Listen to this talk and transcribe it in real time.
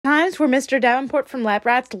moments where Mr. Davenport from Lab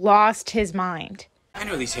Rats lost his mind. I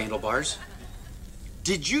know these handlebars.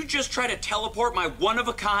 Did you just try to teleport my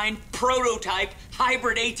one-of-a-kind, prototype,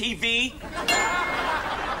 hybrid ATV?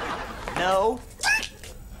 No.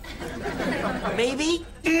 Maybe?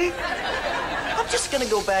 I'm just gonna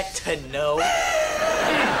go back to no.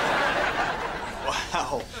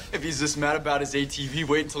 Wow. If he's this mad about his ATV,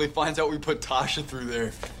 wait until he finds out we put Tasha through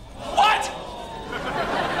there. What?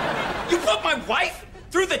 You put my wife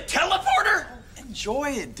through the teleporter? Enjoy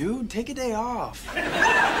it, dude. Take a day off.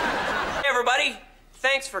 Hey, everybody.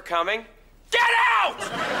 Thanks for coming. Get out!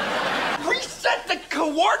 Reset the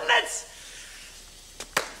coordinates?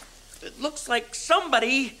 It looks like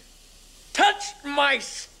somebody touched my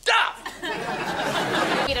stuff.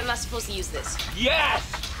 Wait, I'm not supposed to use this. Yes,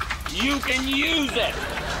 you can use it.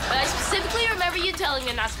 But I specifically remember you telling me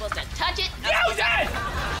I'm not supposed to touch it. Use it!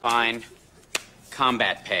 Fine.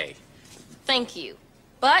 Combat pay. Thank you.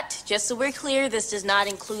 But, just so we're clear, this does not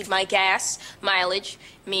include my gas, mileage,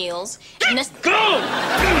 meals, and this— Go!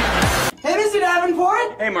 Hey, Mr.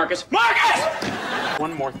 Davenport! Hey, Marcus. Marcus!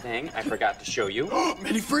 One more thing I forgot to show you.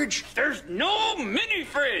 Mini fridge. There's no mini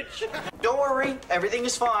fridge. Don't worry, everything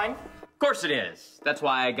is fine. Of course it is. That's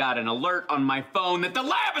why I got an alert on my phone that the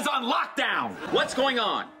lab is on lockdown. What's going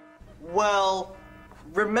on? Well,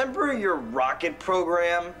 remember your rocket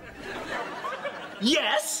program?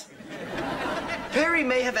 Yes. Perry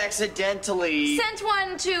may have accidentally... Sent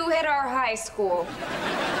one to hit our high school.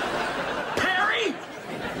 Perry!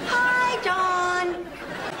 Hi, Dawn.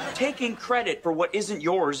 Taking credit for what isn't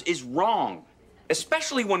yours is wrong.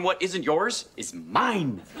 Especially when what isn't yours is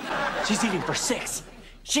mine. She's eating for 6.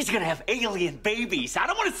 She's gonna have alien babies. I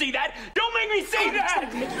don't want to see that. Don't make me see that.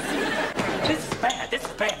 This is bad. This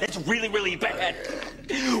is bad. That's really, really bad.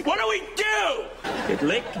 What do we do? It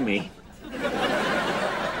licked me.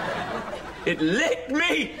 It licked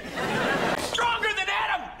me. Stronger than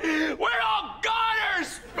Adam. We're all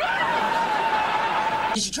goners.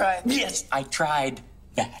 Did you try it? Yes, I tried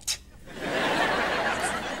that.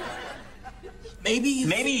 Maybe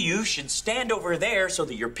you should stand over there so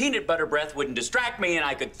that your peanut butter breath wouldn't distract me and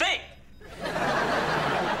I could think.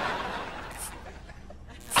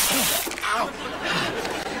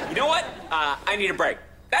 You know what? I need a break.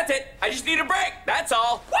 That's it. I just need a break. That's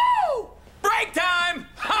all. Woo! Break time!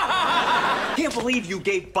 Can't believe you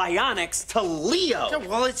gave bionics to Leo. Yeah,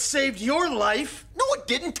 well, it saved your life. No, it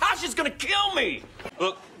didn't. Tasha's gonna kill me.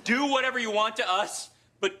 Look, do whatever you want to us,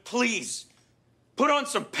 but please, put on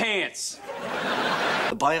some pants.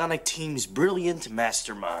 The Bionic Team's brilliant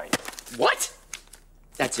mastermind. What?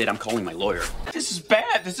 That's it. I'm calling my lawyer. This is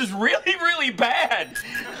bad. This is really, really bad.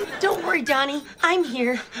 Don't worry, Donnie. I'm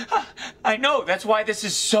here. I know. That's why this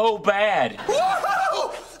is so bad.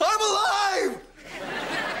 Whoa! I'm alive!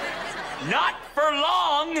 Not for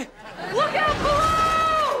long. Look out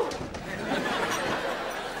below!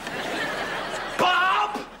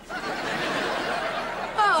 Bob!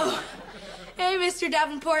 Oh, hey, Mr.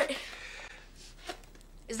 Davenport.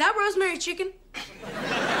 Is that rosemary chicken?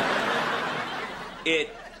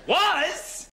 It was.